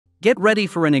Get ready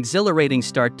for an exhilarating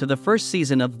start to the first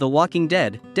season of The Walking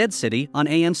Dead, Dead City on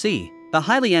AMC. The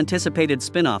highly anticipated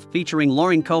spin-off featuring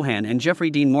Lauren Cohan and Jeffrey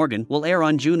Dean Morgan will air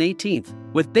on June 18th.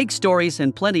 With big stories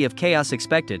and plenty of chaos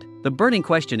expected, the burning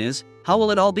question is, how will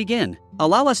it all begin?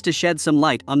 Allow us to shed some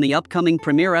light on the upcoming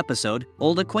premiere episode,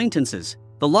 Old Acquaintances.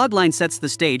 The logline sets the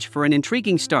stage for an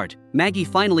intriguing start. Maggie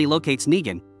finally locates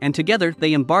Negan, and together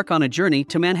they embark on a journey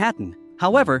to Manhattan.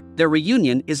 However, their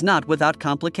reunion is not without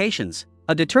complications.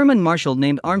 A determined marshal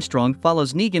named Armstrong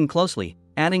follows Negan closely,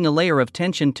 adding a layer of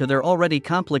tension to their already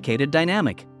complicated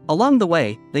dynamic. Along the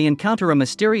way, they encounter a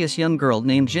mysterious young girl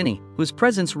named Ginny, whose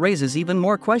presence raises even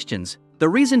more questions. The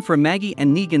reason for Maggie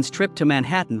and Negan's trip to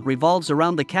Manhattan revolves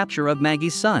around the capture of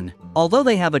Maggie's son. Although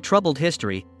they have a troubled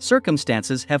history,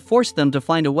 circumstances have forced them to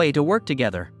find a way to work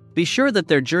together. Be sure that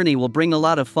their journey will bring a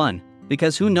lot of fun,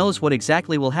 because who knows what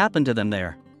exactly will happen to them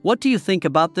there. What do you think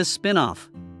about this spin-off?